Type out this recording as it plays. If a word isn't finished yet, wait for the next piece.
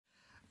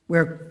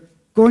We're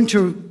going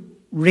to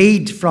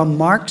read from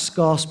Mark's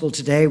Gospel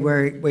today,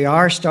 where we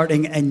are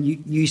starting a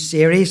new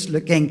series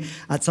looking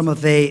at some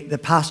of the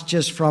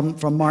passages from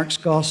Mark's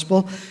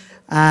Gospel.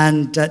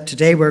 And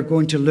today we're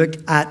going to look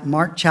at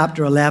Mark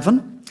chapter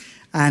 11,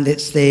 and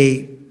it's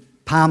the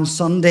Palm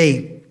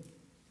Sunday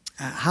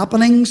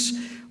happenings.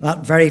 That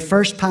very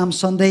first Palm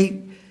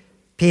Sunday,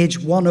 page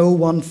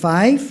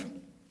 1015.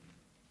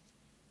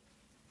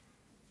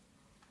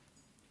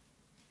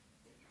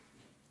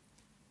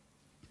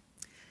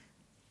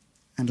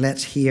 And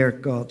let's hear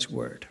God's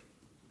word.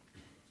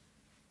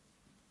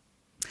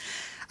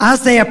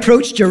 As they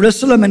approached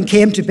Jerusalem and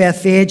came to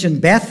Bethphage and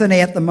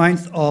Bethany at the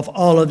Mount of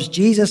Olives,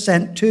 Jesus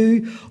sent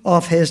two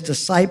of his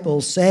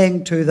disciples,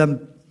 saying to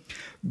them,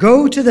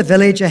 "Go to the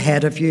village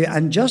ahead of you,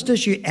 and just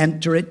as you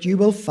enter it, you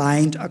will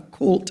find a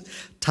colt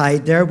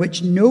tied there,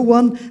 which no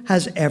one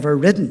has ever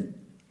ridden.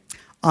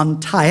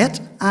 Untie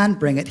it and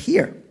bring it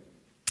here.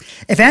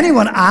 If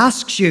anyone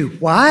asks you,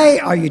 'Why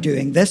are you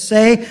doing this?'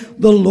 say,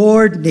 'The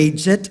Lord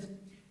needs it,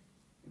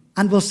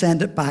 and will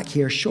send it back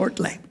here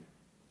shortly.'"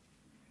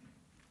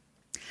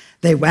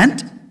 They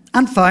went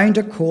and found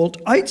a colt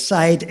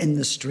outside in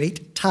the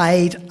street,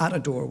 tied at a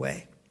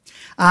doorway.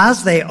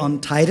 As they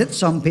untied it,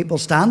 some people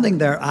standing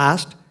there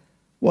asked,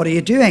 "What are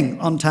you doing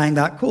untying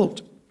that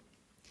colt?"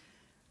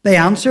 They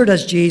answered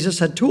as Jesus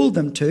had told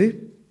them to,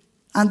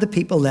 and the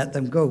people let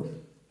them go.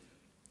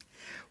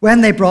 When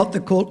they brought the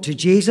colt to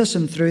Jesus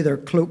and threw their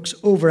cloaks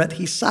over it,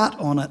 he sat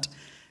on it.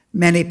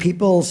 Many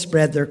people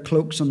spread their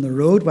cloaks on the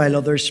road, while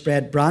others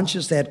spread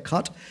branches they had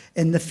cut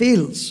in the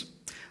fields.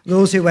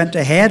 Those who went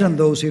ahead and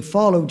those who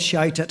followed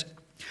shouted,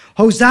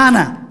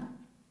 "Hosanna!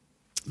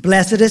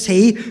 Blessed is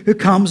he who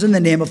comes in the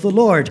name of the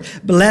Lord.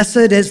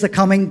 Blessed is the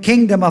coming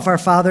kingdom of our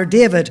father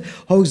David.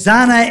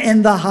 Hosanna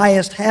in the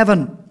highest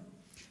heaven."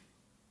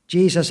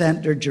 Jesus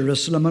entered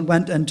Jerusalem and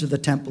went into the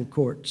temple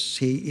courts.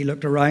 He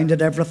looked around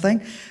at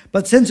everything,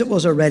 but since it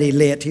was already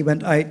late, he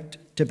went out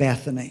to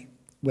Bethany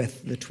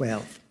with the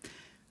 12.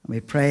 And we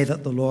pray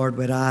that the Lord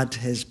would add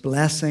his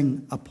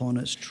blessing upon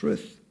his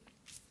truth.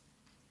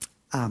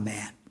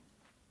 Amen.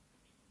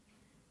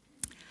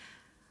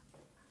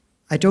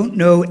 I don't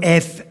know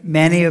if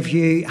many of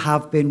you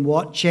have been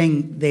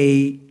watching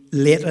the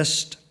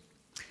latest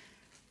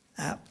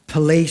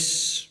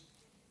police,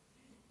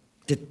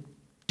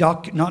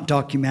 not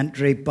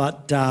documentary,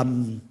 but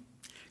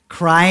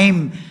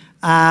crime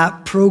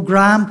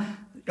program.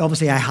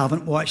 Obviously, I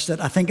haven't watched it.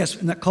 I think it's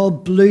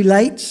called Blue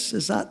Lights.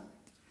 Is that?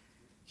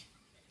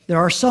 There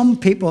are some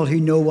people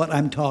who know what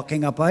I'm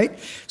talking about.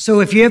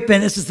 So if you've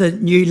been, this is the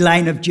new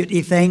Line of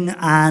Duty thing,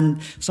 and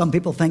some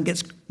people think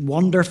it's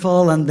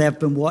wonderful and they've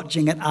been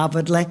watching it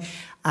avidly.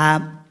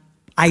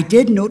 I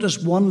did notice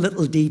one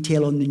little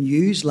detail on the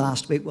news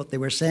last week. What they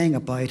were saying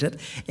about it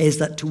is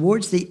that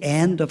towards the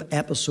end of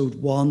episode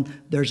 1,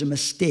 there's a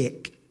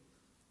mistake.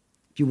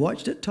 Have you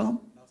watched it, Tom?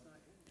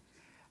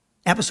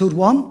 Episode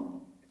 1?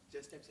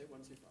 Just episode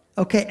 1 so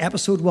far. Okay,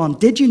 episode 1.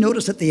 Did you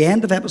notice at the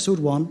end of episode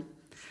 1,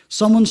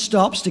 someone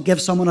stops to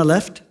give someone a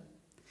lift?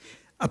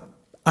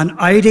 An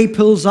Audi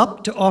pulls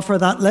up to offer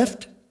that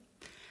lift.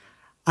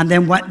 And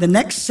then the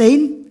next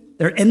scene,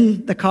 they're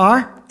in the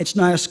car. It's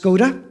now a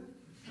Skoda.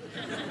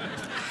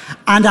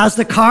 And as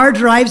the car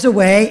drives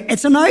away,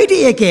 it's an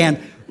Audi again.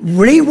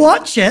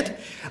 Rewatch it.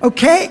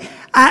 Okay?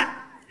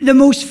 The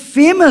most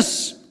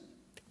famous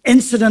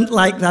incident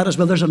like that as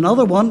well, there's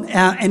another one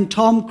in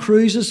Tom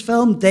Cruise's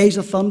film, Days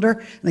of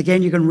Thunder. And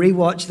again, you can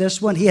rewatch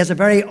this one. He has a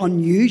very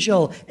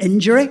unusual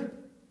injury.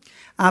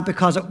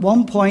 Because at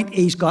one point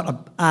he's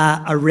got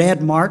a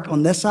red mark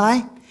on this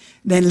eye.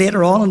 Then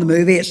later on in the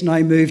movie, it's now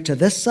moved to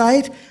this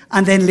side.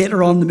 And then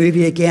later on in the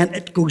movie again,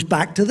 it goes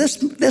back to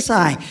this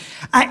eye.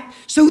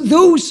 So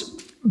those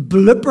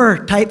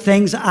blooper type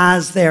things,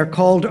 as they're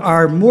called,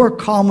 are more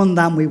common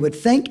than we would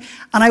think.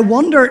 And I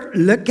wonder,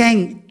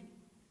 looking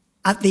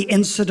at the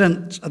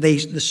incident,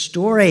 the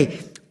story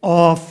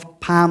of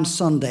Palm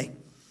Sunday,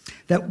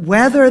 that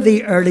whether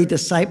the early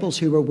disciples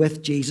who were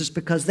with Jesus,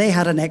 because they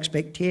had an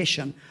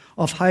expectation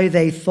of how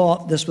they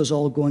thought this was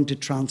all going to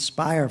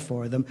transpire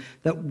for them,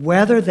 that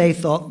whether they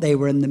thought they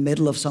were in the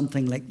middle of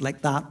something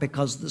like that,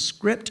 because the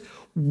script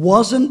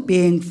wasn't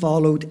being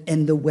followed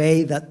in the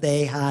way that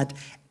they had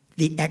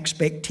the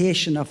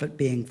expectation of it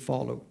being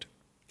followed.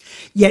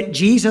 Yet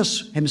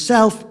Jesus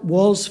himself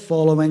was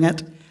following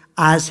it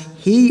as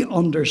he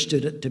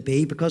understood it to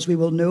be, because we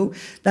will know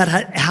that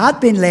it had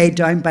been laid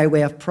down by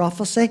way of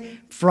prophecy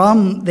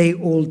from the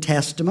Old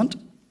Testament.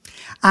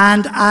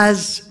 And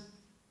as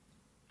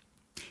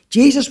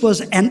Jesus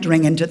was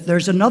entering into it,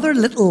 there's another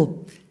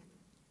little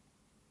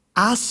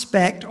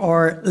aspect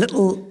or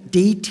little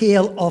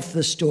detail of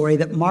the story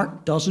that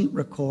Mark doesn't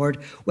record,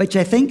 which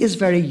I think is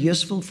very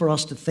useful for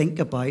us to think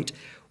about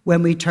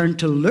when we turn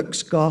to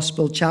Luke's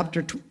Gospel,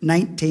 chapter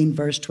 19,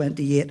 verse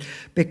 28,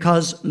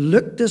 because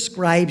Luke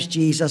describes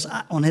Jesus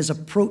on his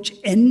approach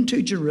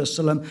into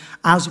Jerusalem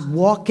as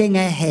walking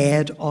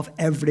ahead of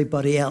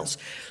everybody else.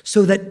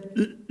 So that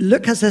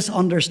Luke has this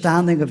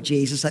understanding of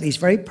Jesus, that he's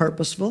very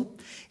purposeful,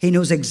 He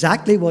knows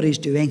exactly what he's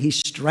doing. He's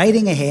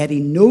striding ahead.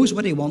 He knows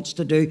what he wants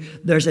to do.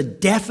 There's a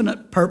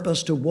definite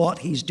purpose to what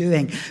he's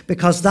doing,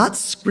 because that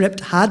script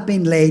had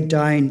been laid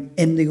down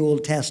in the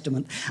Old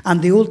Testament.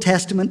 And the Old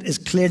Testament is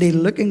clearly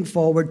looking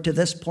forward to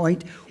this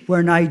point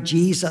where now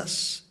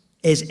Jesus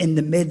is in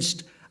the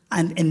midst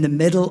and in the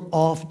middle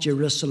of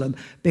Jerusalem,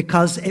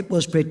 because it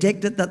was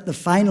predicted that the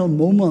final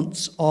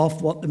moments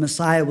of what the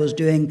Messiah was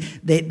doing,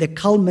 the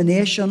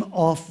culmination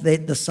of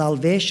the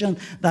salvation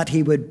that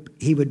he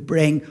would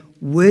bring,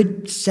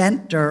 would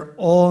center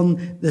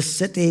on the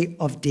city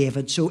of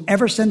David. So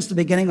ever since the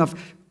beginning of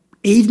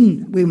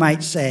Eden, we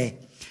might say,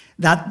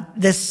 that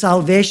this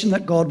salvation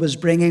that God was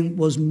bringing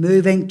was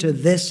moving to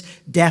this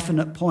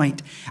definite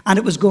point. And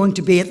it was going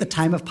to be at the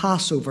time of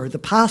Passover. The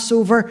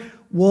Passover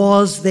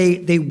was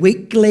the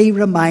weekly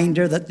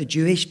reminder that the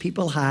Jewish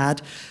people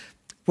had,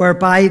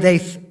 whereby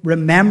they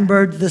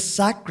remembered the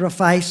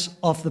sacrifice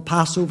of the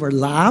Passover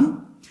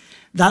lamb.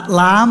 That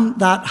lamb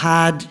that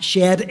had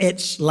shed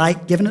its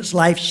life, given its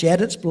life,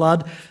 shed its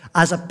blood,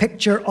 as a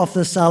picture of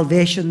the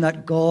salvation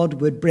that God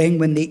would bring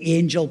when the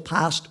angel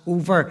passed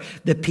over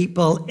the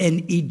people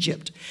in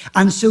Egypt.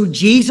 And so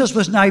Jesus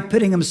was now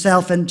putting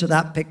himself into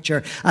that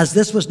picture, as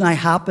this was now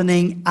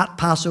happening at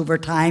Passover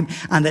time,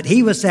 and that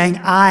he was saying,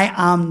 I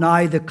am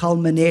now the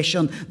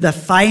culmination, the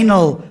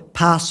final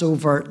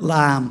Passover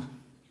lamb.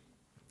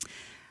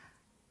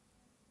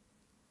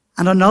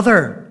 And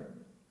another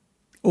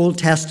Old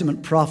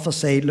Testament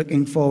prophecy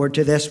looking forward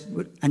to this,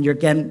 and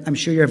again, I'm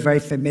sure you're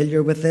very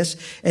familiar with this,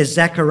 is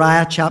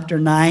Zechariah chapter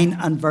 9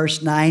 and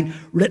verse 9,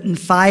 written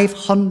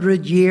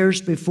 500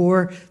 years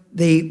before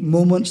the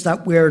moments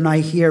that we're now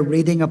here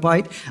reading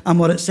about. And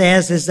what it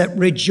says is that,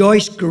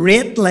 rejoice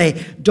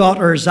greatly,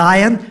 daughter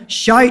Zion,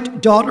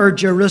 shout, daughter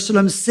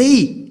Jerusalem,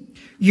 see,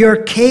 your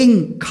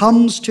king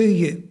comes to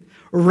you,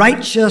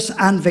 righteous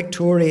and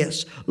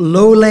victorious,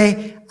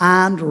 lowly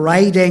and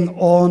riding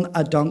on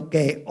a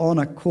donkey, on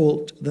a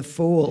colt, the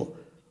foal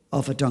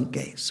of a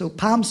donkey. So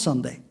Palm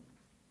Sunday,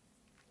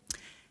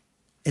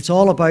 it's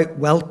all about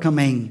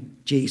welcoming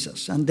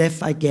Jesus. And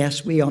if, I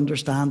guess, we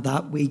understand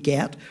that, we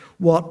get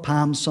what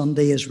Palm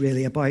Sunday is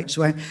really about.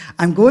 So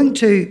I'm going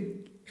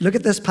to look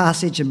at this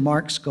passage in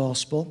Mark's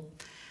Gospel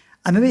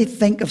and maybe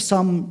think of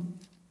some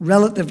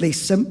relatively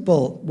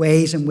simple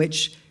ways in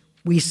which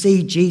we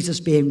see Jesus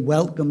being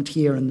welcomed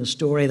here in the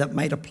story that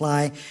might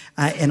apply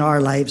in our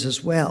lives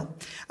as well.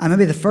 And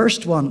maybe the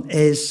first one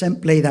is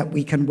simply that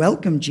we can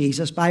welcome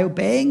Jesus by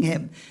obeying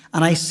him.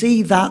 And I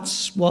see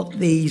that's what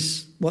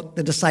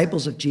the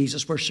disciples of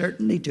Jesus were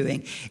certainly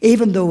doing,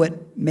 even though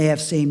it may have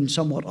seemed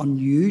somewhat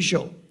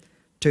unusual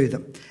to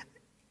them.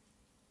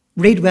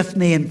 Read with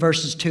me in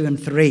verses 2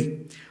 and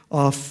 3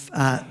 of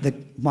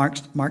Mark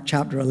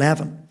chapter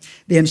 11.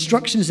 The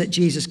instructions that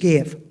Jesus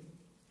gave.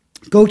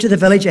 Go to the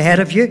village ahead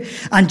of you,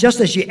 and just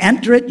as you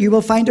enter it, you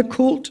will find a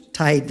colt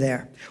tied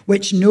there,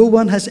 which no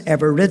one has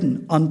ever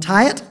ridden.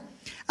 Untie it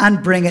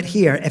and bring it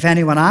here. If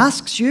anyone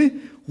asks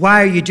you,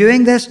 why are you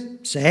doing this?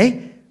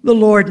 Say, the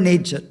Lord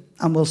needs it,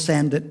 and we'll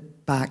send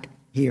it back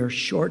here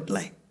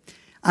shortly.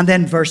 And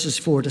then verses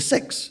 4 to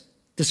 6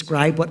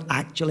 describe what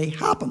actually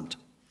happened.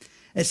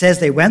 It says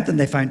they went and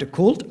they found a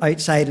colt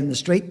outside in the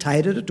street,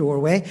 tied at a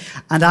doorway.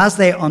 And as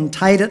they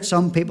untied it,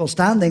 some people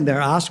standing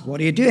there asked,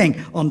 what are you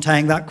doing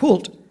untying that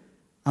colt?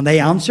 And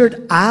they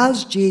answered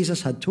as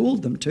Jesus had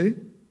told them to,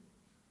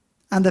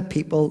 and the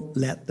people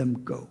let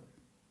them go.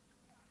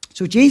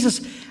 So Jesus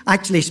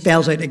actually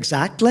spells out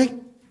exactly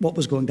what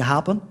was going to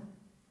happen,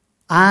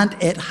 and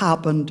it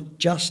happened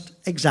just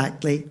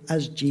exactly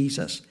as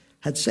Jesus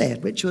had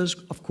said, which was,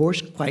 of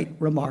course, quite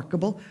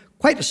remarkable,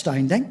 quite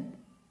astounding.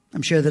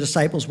 I'm sure the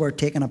disciples were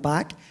taken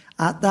aback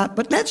at that.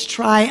 But let's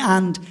try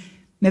and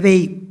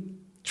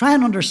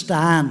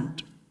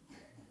understand,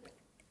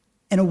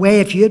 in a way,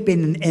 if you had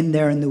been in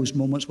there in those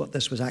moments, what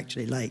this was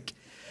actually like.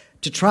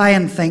 To try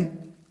and think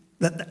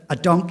that a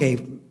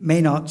donkey may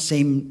not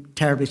seem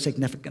terribly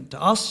significant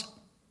to us.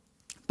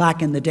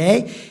 Back in the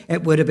day,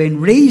 it would have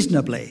been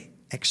reasonably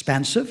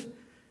expensive.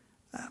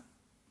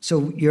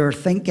 So you're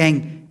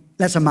thinking,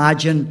 let's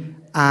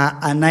imagine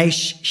a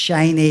nice,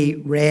 shiny,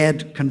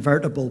 red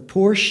convertible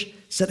Porsche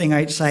sitting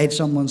outside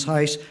someone's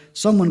house.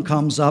 Someone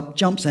comes up,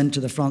 jumps into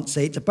the front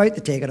seat, it's about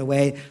to take it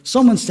away.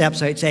 Someone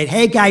steps outside,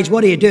 hey guys,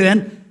 what are you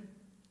doing?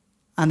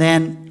 And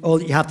then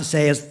all you have to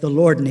say is, the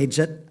Lord needs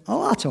it.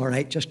 Oh, that's all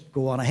right, just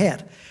go on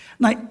ahead.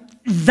 Now,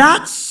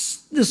 that's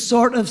the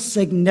sort of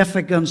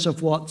significance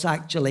of what's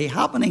actually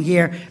happening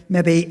here,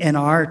 maybe in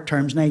our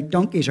terms. Now,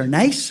 donkeys are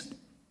nice,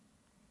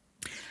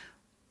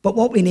 but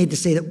what we need to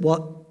see that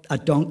what a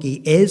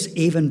donkey is,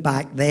 even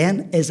back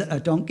then, is that a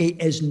donkey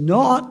is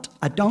not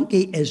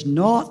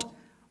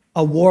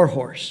a war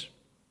horse.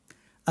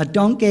 A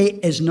donkey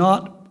is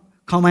not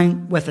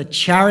coming with a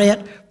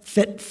chariot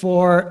fit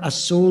for a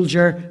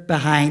soldier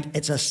behind.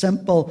 It's a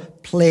simple,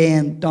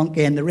 plain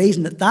donkey. And the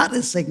reason that that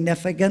is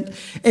significant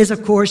is,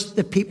 of course,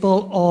 the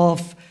people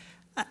of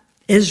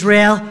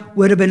Israel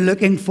would have been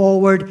looking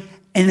forward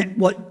in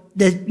what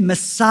the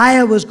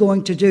Messiah was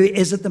going to do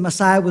is that the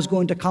Messiah was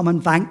going to come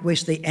and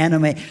vanquish the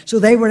enemy. So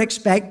they were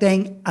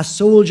expecting a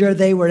soldier,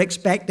 they were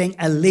expecting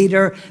a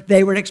leader,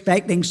 they were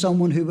expecting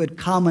someone who would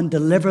come and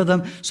deliver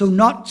them. So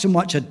not so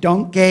much a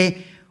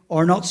donkey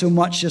or not so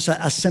much just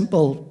a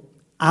simple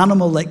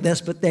animal like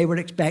this, but they were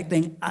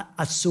expecting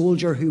a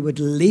soldier who would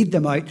lead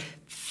them out,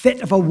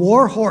 fit of a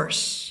war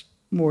horse,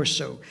 more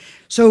so.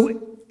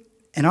 So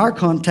in our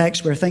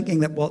context, we're thinking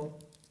that what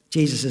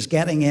Jesus is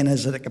getting in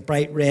is like a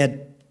bright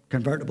red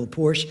convertible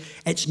Porsche.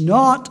 It's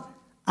not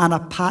an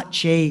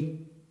Apache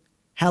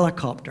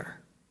helicopter.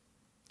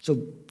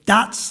 So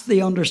that's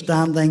the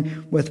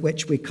understanding with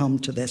which we come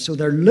to this. So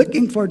they're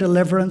looking for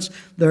deliverance,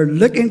 they're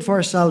looking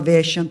for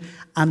salvation,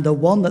 and the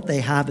one that they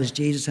have is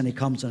Jesus, and he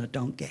comes on a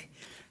donkey.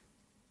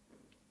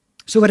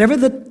 So whatever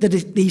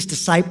these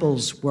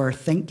disciples were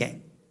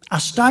thinking,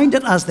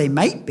 astounded as they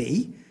might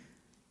be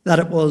that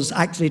it was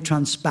actually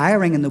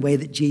transpiring in the way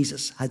that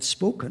Jesus had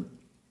spoken,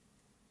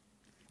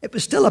 it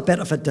was still a bit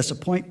of a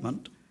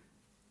disappointment,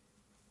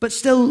 but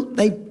still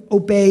they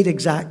obeyed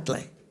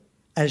exactly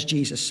as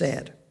Jesus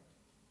said.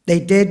 They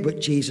did what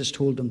Jesus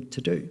told them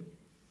to do.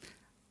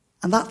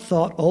 And that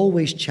thought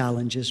always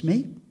challenges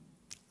me.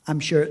 I'm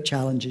sure it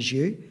challenges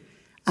you.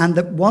 And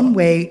that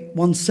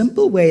one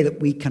simple way that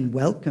we can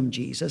welcome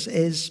Jesus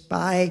is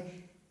by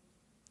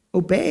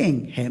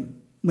obeying him.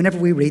 Whenever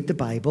we read the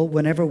Bible,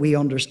 whenever we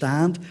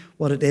understand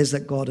what it is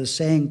that God is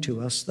saying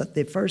to us, that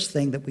the first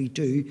thing that we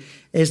do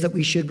is that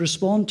we should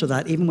respond to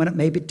that, even when it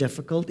may be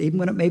difficult, even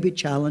when it may be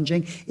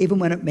challenging, even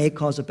when it may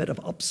cause a bit of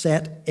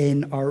upset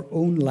in our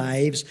own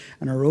lives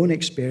and our own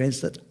experience,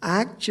 that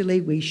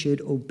actually we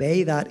should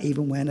obey that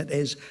even when it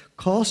is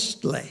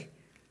costly.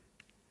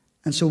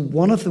 And so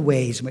one of the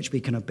ways in which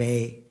we can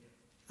obey,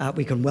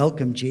 we can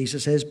welcome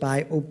Jesus is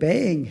by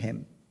obeying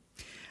him.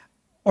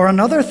 Or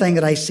another thing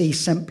that I see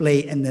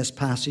simply in this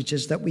passage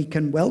is that we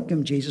can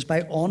welcome Jesus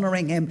by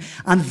honoring him.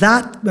 And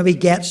that maybe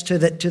gets to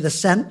the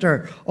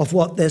center of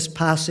what this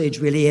passage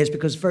really is,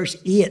 because verse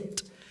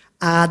 8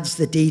 adds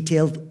the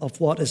detail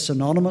of what is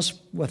synonymous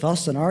with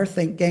us and our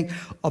thinking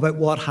about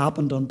what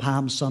happened on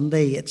Palm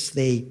Sunday. It's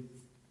the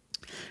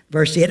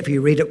verse 8, if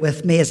you read it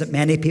with me, is that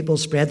many people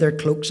spread their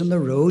cloaks on the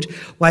road,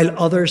 while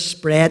others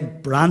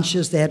spread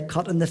branches they had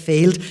cut in the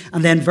field.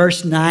 And then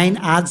verse 9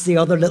 adds the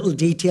other little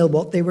detail,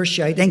 what they were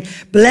shouting.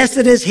 Blessed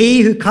is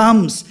he who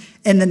comes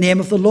in the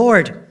name of the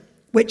Lord,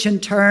 which in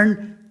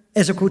turn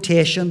is a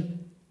quotation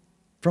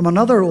from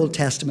another Old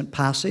Testament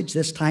passage,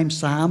 this time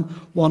Psalm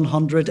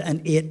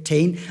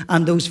 118.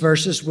 And those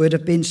verses would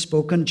have been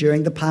spoken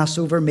during the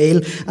Passover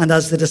meal. And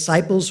as the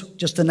disciples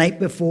just the night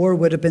before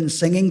would have been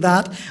singing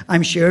that,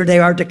 I'm sure they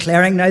are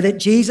declaring now that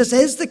Jesus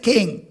is the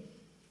King.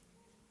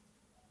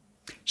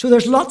 So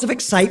there's lots of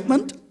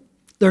excitement.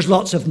 There's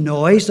lots of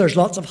noise. There's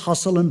lots of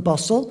hustle and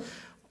bustle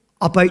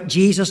about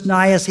Jesus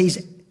now as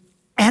he's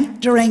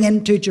entering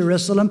into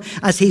Jerusalem,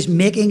 as he's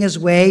making his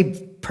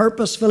way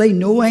purposefully,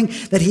 knowing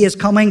that he is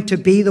coming to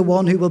be the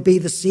one who will be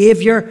the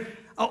Savior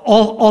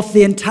of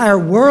the entire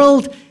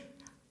world.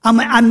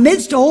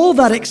 Amidst all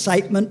that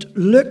excitement,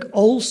 Luke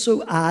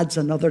also adds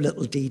another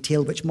little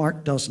detail which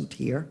Mark doesn't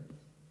here.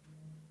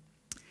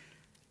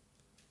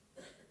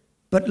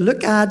 But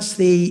Luke adds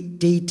the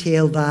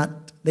detail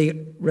that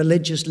the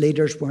religious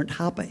leaders weren't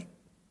happy.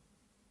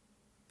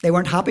 They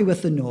weren't happy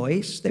with the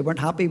noise. They weren't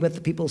happy with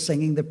the people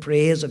singing the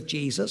praise of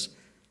Jesus.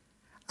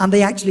 And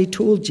they actually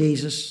told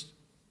Jesus,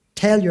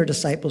 tell your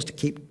disciples to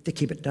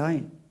keep it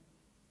down.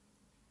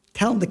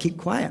 Tell them to keep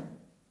quiet.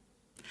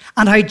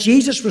 And how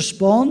Jesus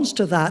responds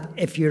to that,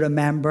 if you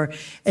remember,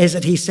 is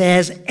that he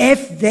says,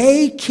 if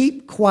they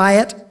keep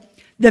quiet,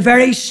 the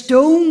very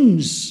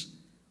stones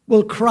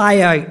will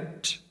cry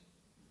out.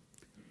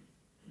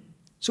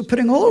 So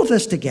putting all of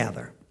this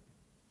together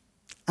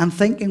and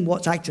thinking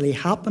what's actually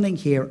happening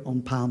here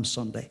on Palm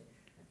Sunday,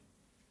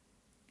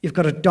 you've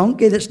got a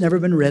donkey that's never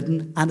been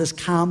ridden and is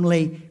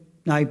calmly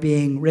now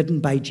being ridden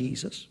by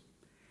Jesus.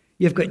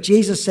 You've got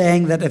Jesus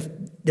saying that if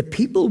the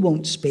people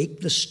won't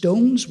speak, the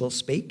stones will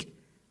speak.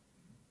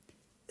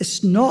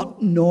 It's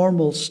not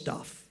normal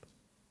stuff.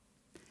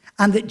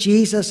 And that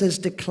Jesus is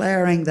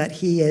declaring that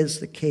he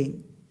is the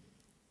King,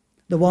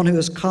 the one who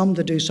has come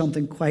to do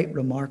something quite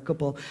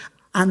remarkable.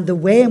 And the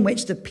way in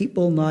which the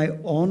people now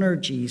honor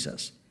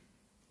Jesus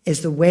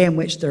is the way in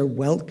which they're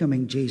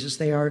welcoming Jesus.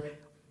 They are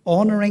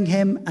honoring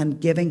him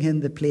and giving him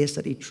the place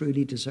that he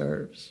truly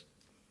deserves.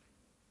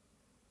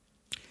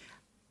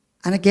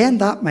 And again,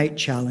 that might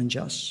challenge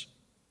us.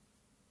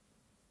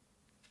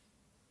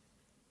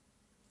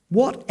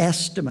 What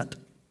estimate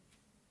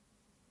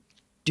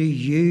do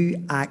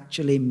you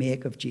actually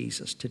make of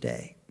Jesus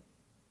today?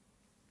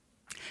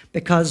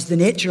 Because the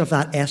nature of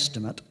that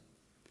estimate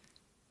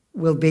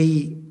will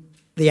be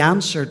the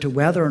answer to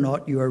whether or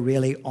not you are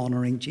really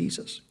honoring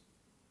Jesus.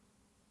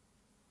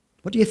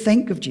 What do you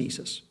think of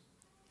Jesus?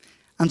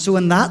 And so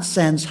in that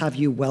sense, have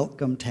you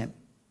welcomed him?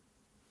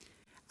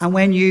 And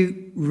when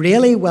you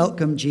really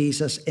welcome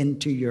Jesus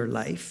into your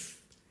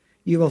life,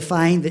 you will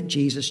find that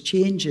Jesus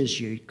changes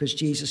you because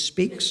Jesus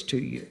speaks to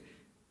you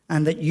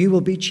and that you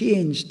will be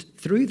changed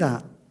through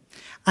that.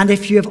 And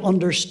if you have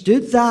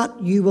understood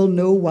that, you will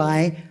know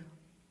why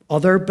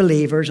other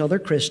believers, other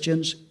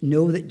Christians,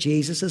 know that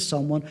Jesus is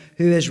someone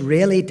who is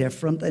really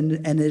different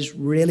and is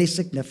really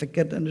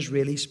significant and is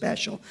really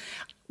special.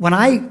 When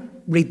I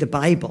read the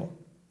Bible,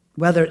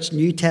 whether it's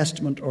New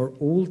Testament or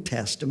Old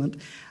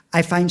Testament,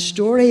 I find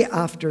story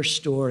after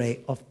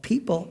story of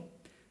people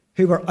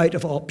who were out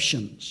of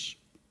options.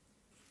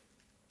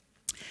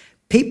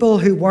 People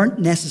who weren't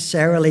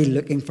necessarily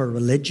looking for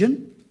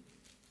religion.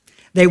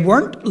 They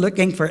weren't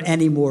looking for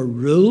any more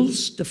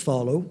rules to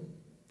follow.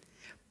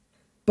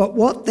 But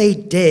what they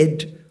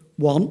did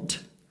want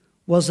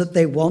was that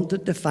they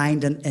wanted to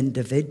find an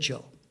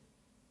individual.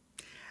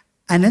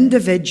 An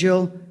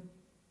individual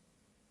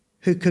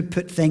who could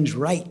put things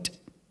right.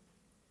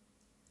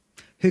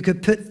 Who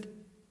could put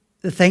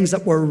the things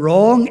that were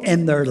wrong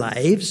in their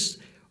lives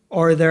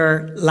or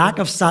their lack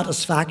of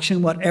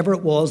satisfaction, whatever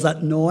it was,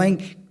 that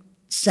gnawing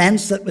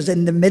sense that was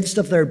in the midst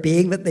of their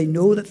being, that they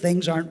know that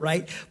things aren't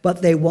right,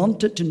 but they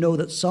wanted to know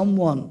that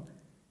someone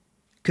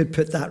could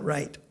put that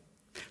right.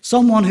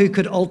 Someone who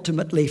could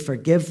ultimately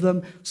forgive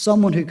them,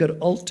 someone who could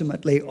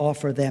ultimately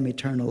offer them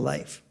eternal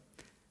life.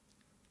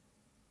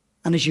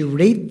 And as you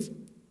read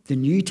the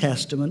New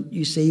Testament,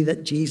 you see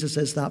that Jesus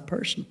is that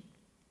person.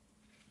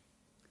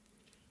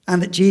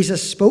 And that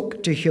Jesus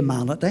spoke to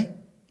humanity,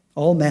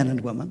 all men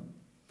and women,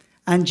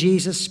 and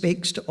Jesus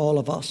speaks to all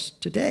of us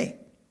today.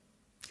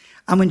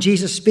 And when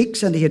Jesus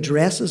speaks and he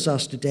addresses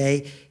us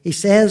today, he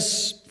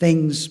says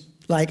things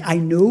like, I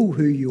know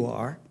who you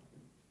are,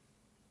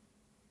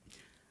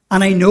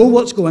 and I know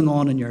what's going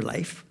on in your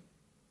life,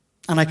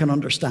 and I can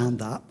understand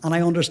that, and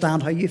I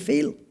understand how you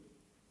feel.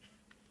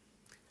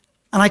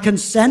 And I can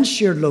sense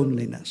your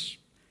loneliness,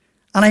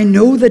 and I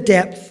know the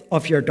depth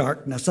of your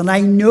darkness, and I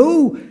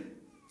know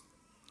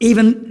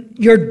even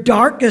your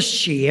darkest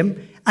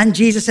shame. And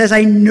Jesus says,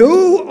 I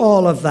know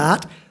all of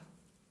that,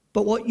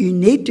 but what you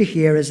need to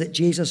hear is that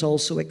Jesus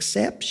also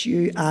accepts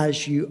you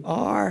as you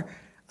are,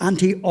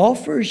 and he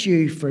offers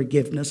you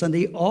forgiveness, and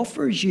he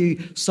offers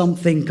you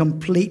something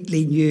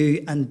completely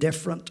new and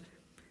different.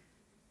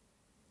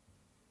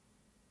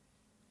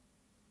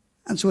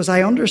 And so as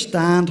I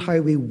understand how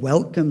we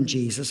welcome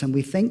Jesus and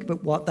we think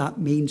about what that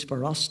means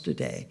for us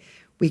today,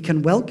 we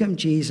can welcome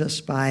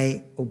Jesus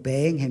by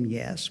obeying him,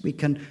 yes. We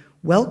can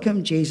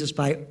welcome Jesus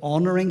by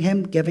honoring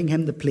him, giving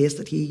him the place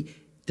that he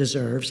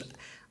deserves.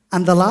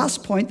 And the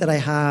last point that I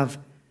have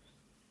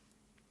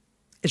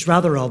is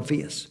rather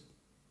obvious.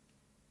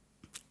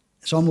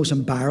 It's almost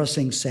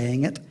embarrassing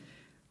saying it,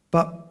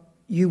 but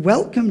you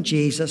welcome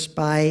Jesus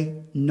by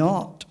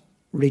not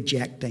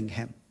rejecting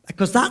him,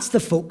 because that's the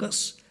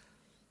focus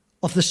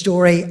of the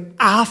story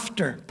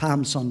after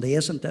Palm Sunday,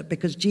 isn't it?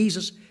 Because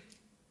Jesus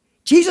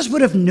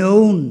would have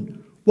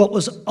known what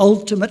was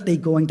ultimately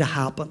going to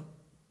happen.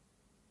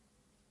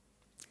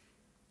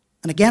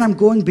 And again, I'm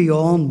going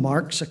beyond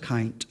Mark's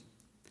account,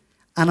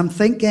 and I'm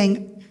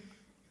thinking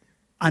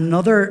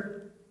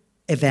another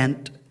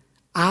event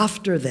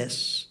after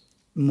this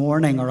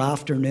morning or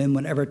afternoon,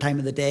 whenever time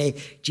of the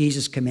day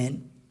Jesus came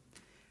in.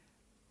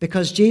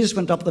 Because Jesus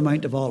went up the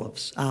Mount of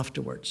Olives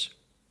afterwards.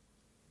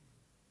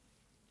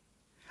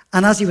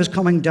 And as he was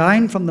coming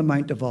down from the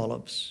Mount of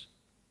Olives,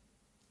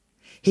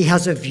 he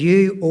has a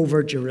view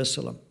over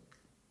Jerusalem.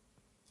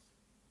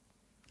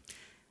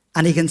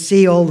 And he can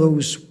see all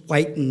those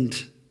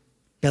whitened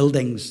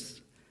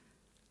buildings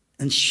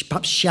and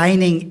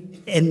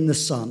shining in the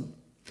sun.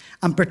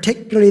 And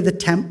particularly the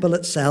temple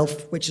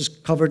itself, which is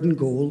covered in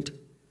gold.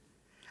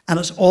 And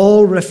it's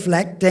all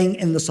reflecting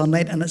in the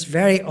sunlight, and it's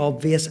very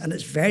obvious and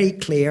it's very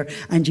clear,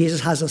 and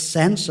Jesus has a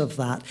sense of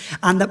that.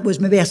 And that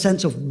was maybe a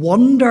sense of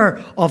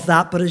wonder of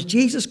that, but as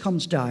Jesus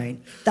comes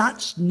down,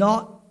 that's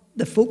not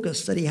the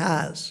focus that he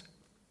has.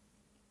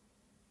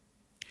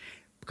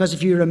 Because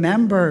if you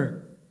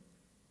remember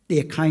the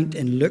account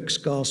in Luke's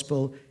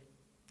Gospel,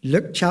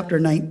 Luke chapter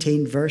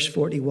 19, verse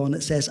 41,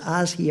 it says,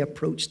 as he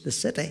approached the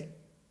city,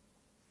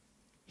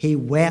 he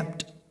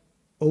wept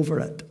over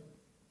it.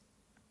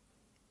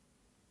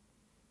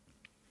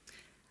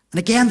 And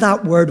again,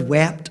 that word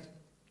wept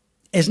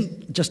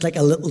isn't just like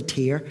a little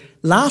tear.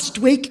 Last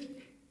week,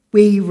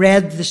 we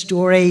read the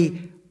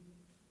story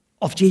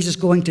of Jesus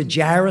going to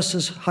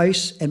Jairus'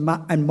 house in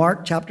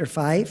Mark chapter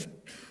 5.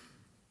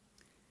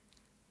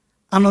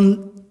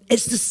 And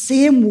it's the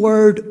same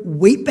word,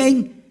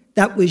 weeping,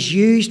 that was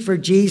used for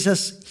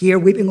Jesus here,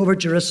 weeping over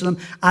Jerusalem,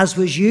 as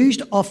was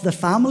used of the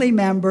family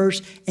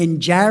members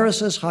in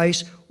Jairus'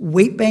 house,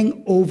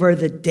 weeping over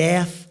the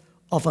death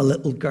of a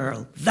little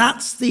girl.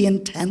 That's the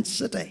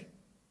intensity.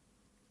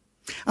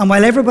 And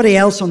while everybody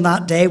else on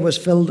that day was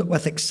filled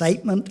with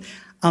excitement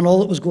and all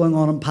that was going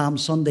on Palm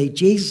Sunday,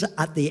 Jesus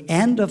at the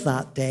end of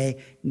that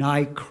day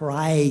now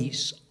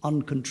cries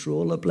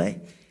uncontrollably,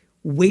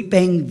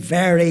 weeping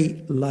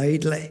very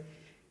loudly.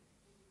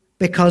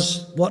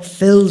 Because what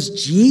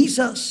fills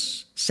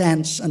Jesus'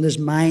 sense and his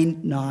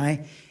mind now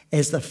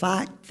is the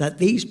fact that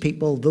these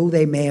people, though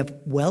they may have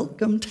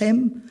welcomed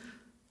him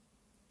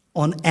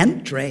on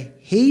entry,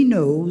 he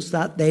knows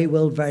that they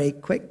will very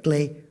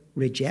quickly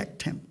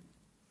reject him.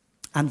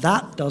 And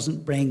that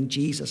doesn't bring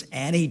Jesus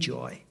any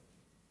joy.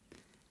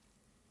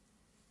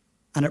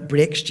 And it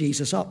breaks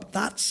Jesus up.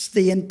 That's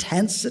the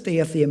intensity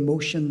of the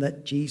emotion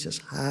that Jesus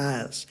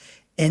has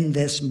in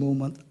this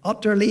moment.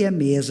 Utterly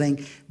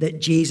amazing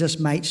that Jesus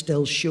might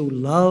still show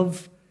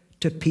love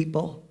to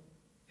people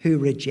who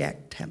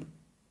reject him.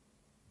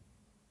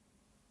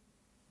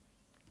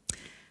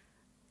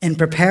 In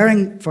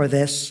preparing for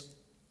this,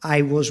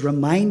 I was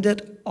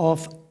reminded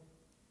of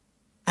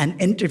an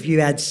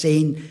interview I'd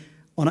seen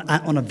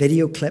on a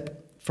video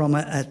clip from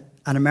an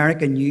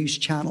American news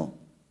channel.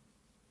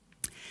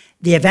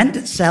 The event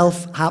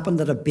itself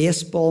happened at a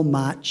baseball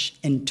match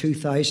in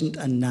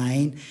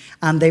 2009,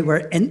 and they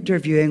were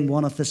interviewing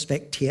one of the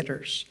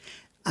spectators.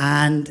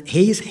 And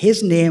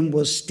his name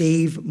was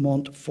Steve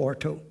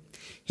Montforto.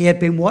 He had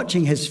been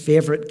watching his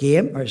favourite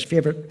game, or his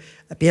favourite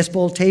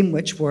baseball team,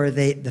 which were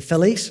the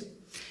Phillies.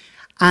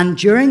 And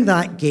during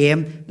that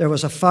game, there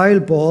was a foul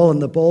ball,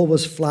 and the ball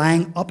was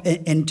flying up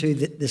into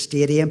the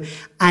stadium.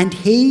 And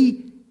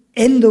he,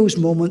 in those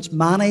moments,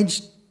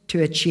 managed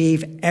to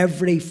achieve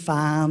every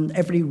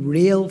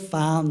real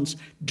fan's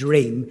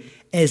dream,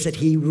 is that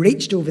he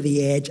reached over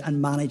the edge and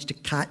managed to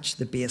catch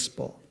the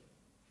baseball.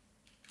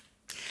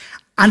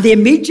 And the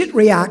immediate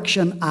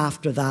reaction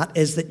after that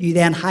is that you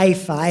then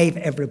high-five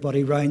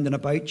everybody round and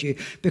about you,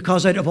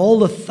 because out of all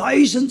the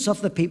thousands of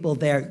the people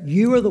there,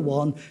 you are the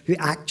one who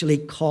actually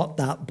caught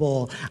that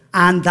ball,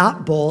 and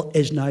that ball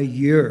is now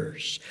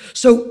yours.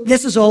 So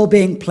this is all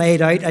being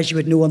played out, as you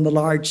would know, on the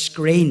large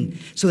screen,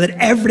 so that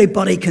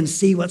everybody can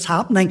see what's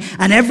happening,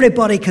 and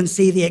everybody can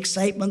see the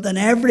excitement, and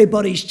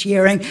everybody's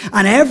cheering,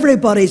 and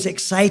everybody's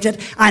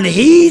excited, and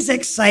he's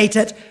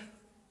excited.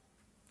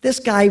 This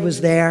guy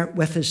was there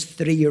with his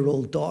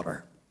 3-year-old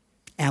daughter,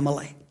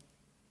 Emily.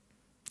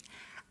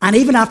 And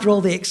even after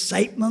all the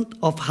excitement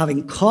of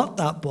having caught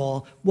that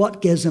ball,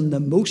 what gives him the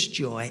most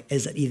joy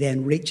is that he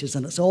then reaches,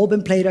 and it's all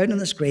been played out on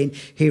the screen,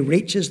 he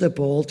reaches the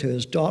ball to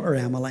his daughter,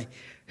 Emily,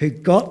 who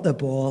got the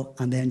ball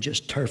and then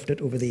just turfed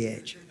it over the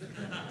edge.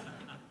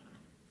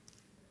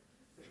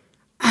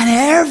 And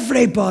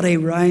everybody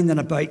round and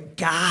about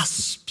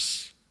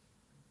gasps.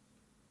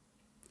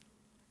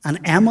 And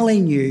Emily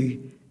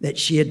knew that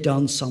she had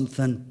done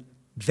something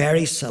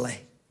very silly,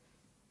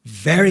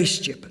 very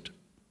stupid.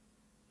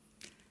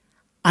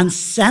 And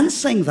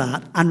sensing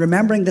that, and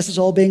remembering this is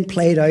all being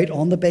played out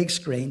on the big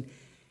screen,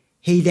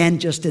 he then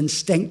just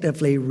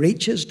instinctively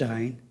reaches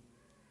down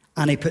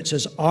and he puts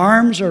his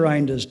arms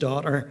around his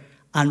daughter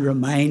and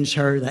reminds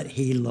her that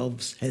he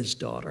loves his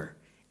daughter,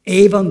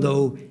 even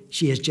though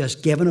she has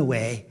just given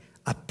away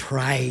a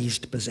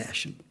prized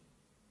possession.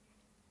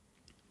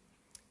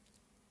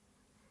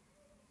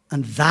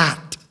 And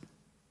that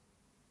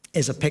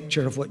is a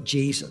picture of what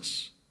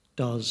Jesus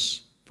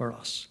does for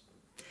us.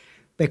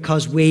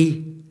 Because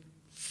we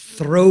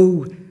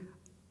throw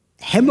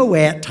him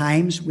away at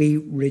times, we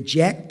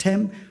reject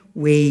him,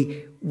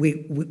 we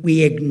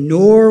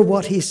ignore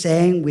what he's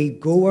saying, we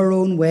go our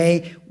own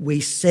way, we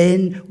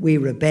sin, we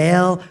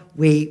rebel,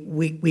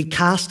 we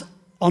cast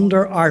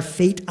under our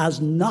feet as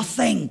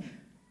nothing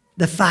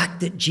the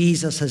fact that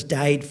Jesus has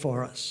died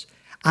for us.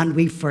 And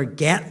we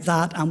forget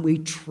that, and we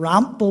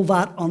trample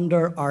that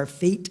under our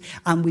feet,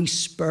 and we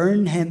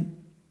spurn him.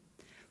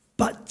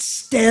 But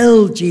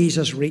still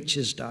Jesus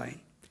reaches down,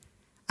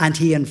 and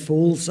he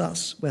enfolds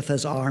us with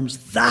his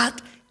arms.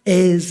 That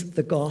is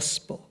the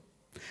gospel.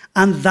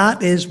 And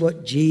that is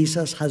what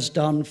Jesus has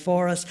done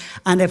for us.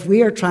 And if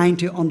we are trying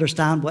to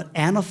understand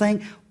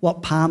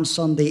what Palm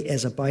Sunday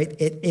is about,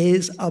 it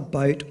is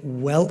about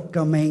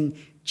welcoming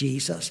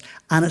Jesus.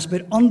 And it's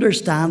about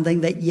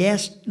understanding that,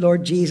 yes,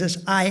 Lord Jesus,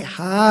 I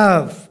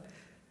have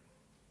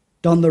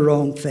done the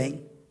wrong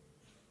thing.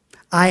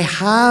 I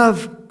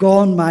have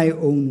gone my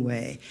own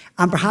way.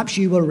 And perhaps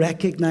you will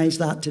recognize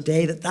that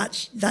today,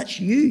 that's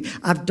you.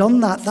 I've done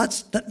that.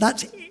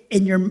 That's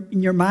in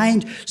your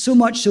mind, so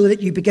much so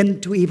that you begin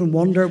to even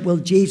wonder, will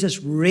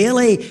Jesus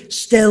really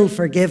still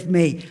forgive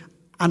me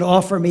and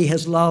offer me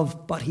his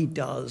love? But he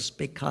does,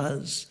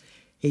 because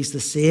he's the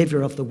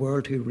Saviour of the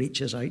world who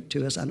reaches out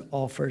to us and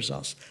offers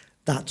us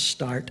that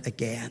start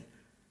again.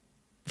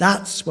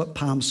 That's what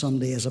Palm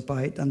Sunday is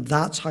about, and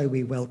that's how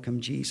we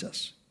welcome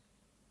Jesus.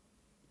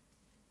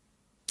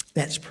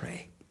 Let's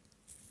pray.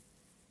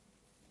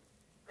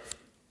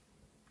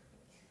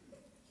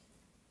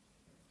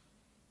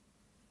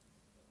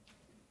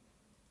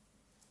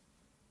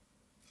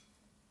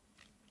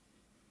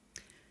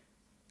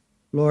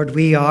 Lord,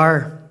 we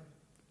are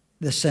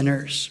the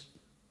sinners.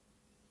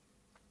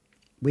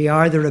 We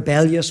are the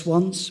rebellious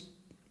ones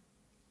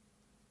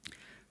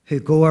who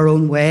go our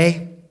own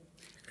way,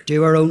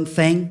 do our own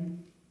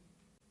thing.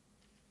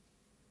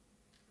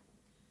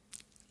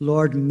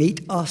 Lord,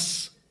 meet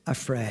us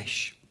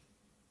afresh.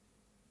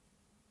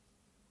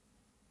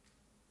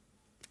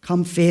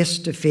 Come face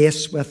to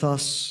face with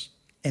us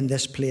in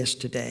this place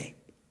today.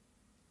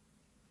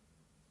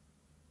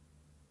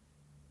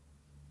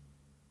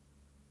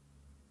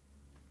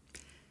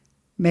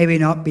 May we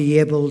not be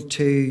able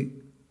to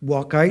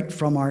walk out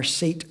from our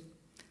seat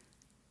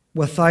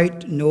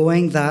without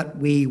knowing that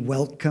we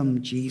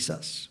welcome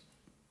Jesus,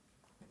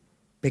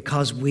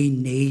 because we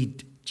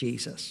need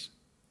Jesus.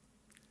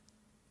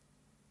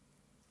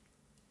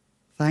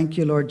 Thank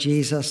you, Lord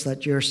Jesus,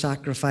 that your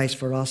sacrifice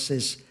for us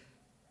is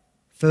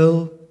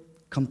full,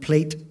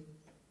 complete,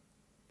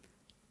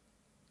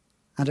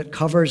 and it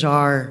covers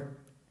our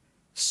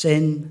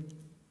sin,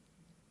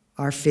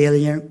 our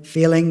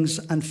failings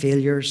and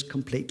failures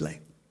completely.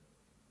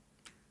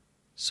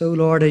 So,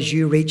 Lord, as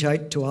you reach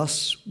out to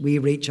us, we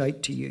reach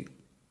out to you.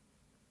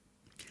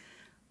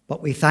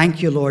 But we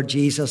thank you, Lord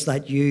Jesus,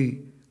 that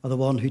you are the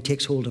one who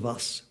takes hold of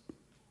us.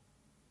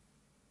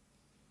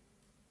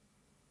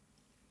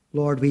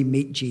 Lord, we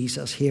meet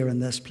Jesus here in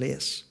this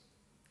place.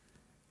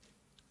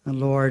 And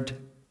Lord,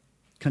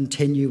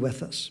 continue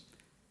with us.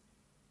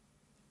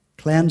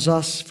 Cleanse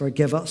us,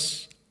 forgive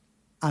us,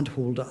 and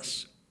hold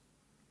us.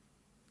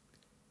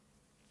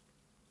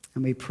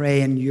 And we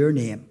pray in your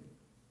name.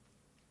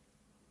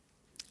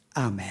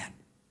 Amen.